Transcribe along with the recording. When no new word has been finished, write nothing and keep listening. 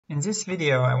In this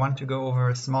video, I want to go over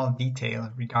a small detail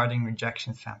regarding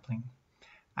rejection sampling.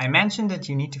 I mentioned that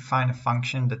you need to find a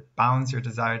function that bounds your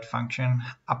desired function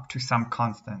up to some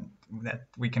constant that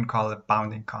we can call a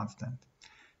bounding constant.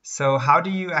 So how do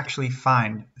you actually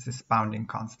find this bounding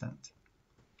constant?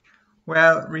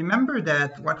 Well, remember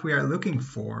that what we are looking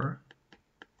for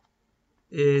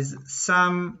is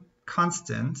some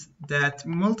constant that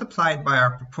multiplied by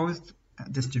our proposed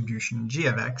distribution g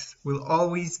of x will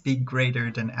always be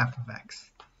greater than f of x.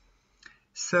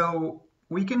 So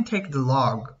we can take the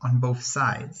log on both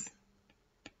sides.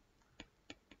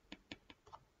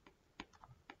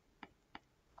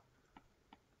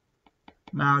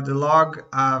 Now the log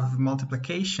of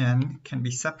multiplication can be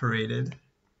separated.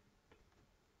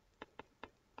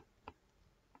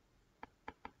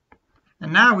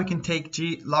 And now we can take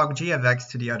log g of x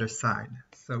to the other side.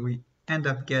 So we end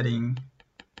up getting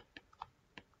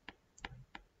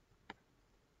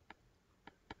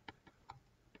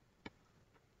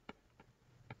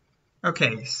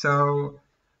okay, so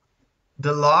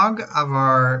the log of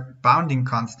our bounding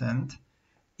constant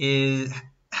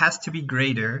has to be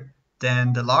greater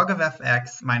than the log of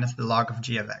fx minus the log of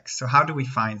g of x. So how do we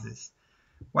find this?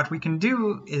 What we can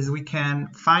do is we can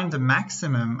find the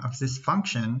maximum of this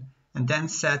function and then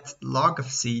set log of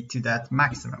c to that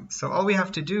maximum. So all we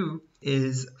have to do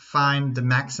is find the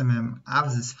maximum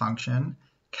of this function,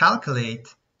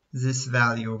 calculate this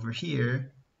value over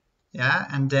here, yeah,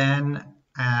 and then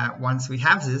once we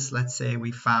have this, let's say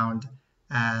we found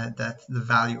that the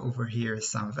value over here is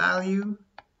some value,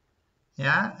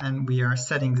 yeah, and we are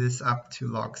setting this up to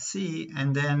log c,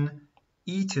 and then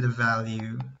e to the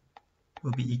value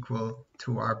will be equal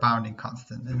to our bounding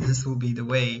constant, and this will be the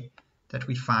way that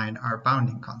we find our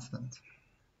bounding constant.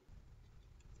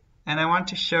 And I want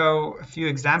to show a few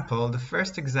examples. The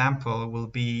first example will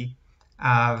be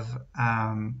of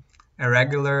a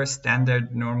regular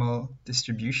standard normal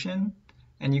distribution.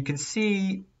 And you can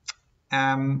see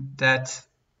that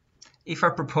if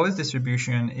our proposed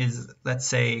distribution is, let's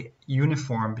say,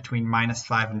 uniform between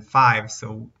 -5 and 5,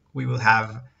 so we will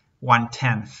have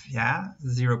 1/10, yeah,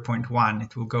 0.1.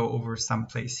 It will go over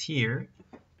someplace here.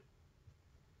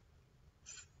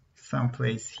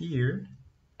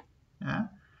 Yeah.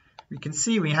 We can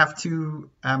see we have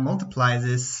to multiply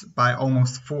this by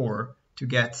almost 4 to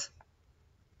get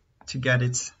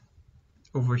it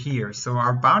over here. So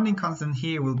our bounding constant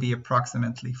here will be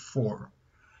approximately 4.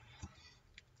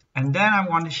 And then I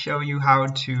want to show you how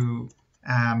to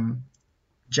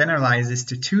generalize this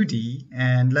to 2D.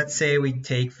 And let's say we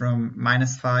take from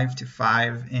 -5 to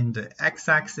 5 in the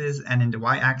x-axis and in the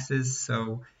y-axis.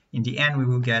 So in the end, we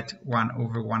will get 1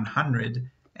 over 100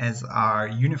 as our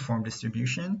uniform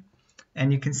distribution.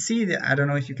 And you can see that, I don't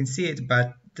know if you can see it,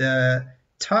 but the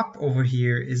top over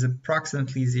here is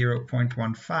approximately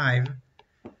 0.15.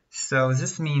 So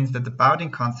this means that the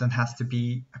bounding constant has to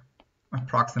be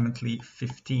approximately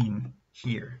 15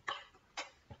 here.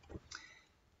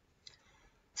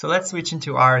 So let's switch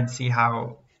into R and see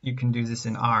how you can do this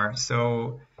in R.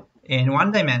 So in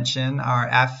one dimension, our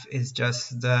f is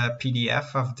just the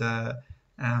PDF of the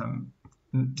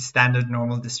standard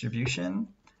normal distribution.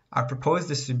 Our proposed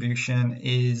distribution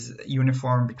is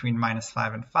uniform between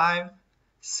 -5 and 5.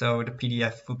 So the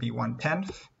PDF will be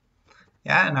 1/10.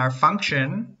 Yeah, and our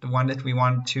function, the one that we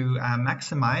want to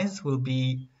maximize, will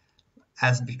be,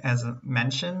 as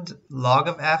mentioned, log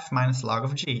of f minus log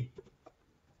of g.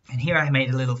 And here I made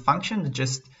a little function that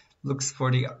just looks for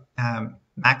the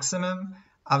maximum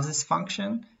of this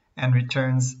function and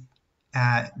returns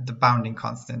the bounding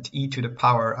constant, e to the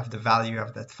power of the value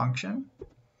of that function.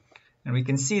 And we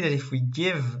can see that if we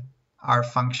give our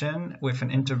function with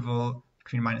an interval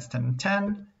between -10 and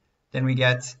 10, then we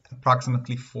get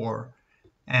approximately 4.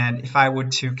 And if I were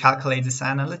to calculate this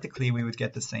analytically, we would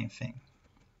get the same thing.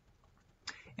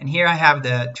 And here I have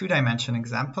the 2-dimension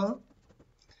example.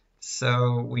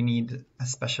 So we need a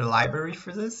special library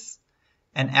for this.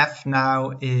 And f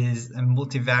now is a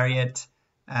multivariate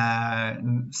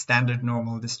standard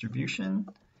normal distribution.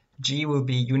 G will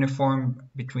be uniform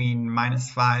between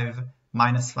 -5,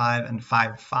 -5, and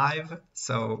 5, 5.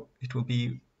 So it will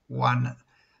be 1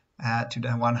 to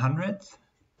the 100th.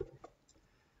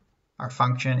 Our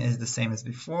function is the same as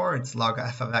before. It's log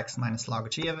f of x minus log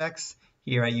g of x.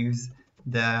 Here I use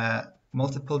the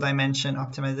multiple dimension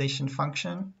optimization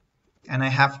function. And I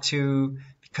have to,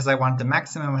 because I want the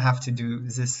maximum, I have to do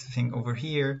this thing over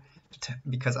here,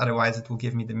 because otherwise it will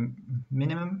give me the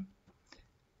minimum.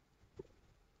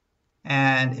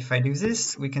 And if I do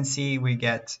this, we can see we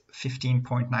get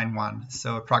 15.91,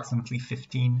 so approximately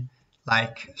 15,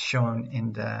 like shown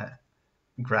in the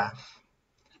graph.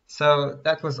 So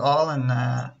that was all, and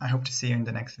I hope to see you in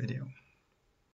the next video.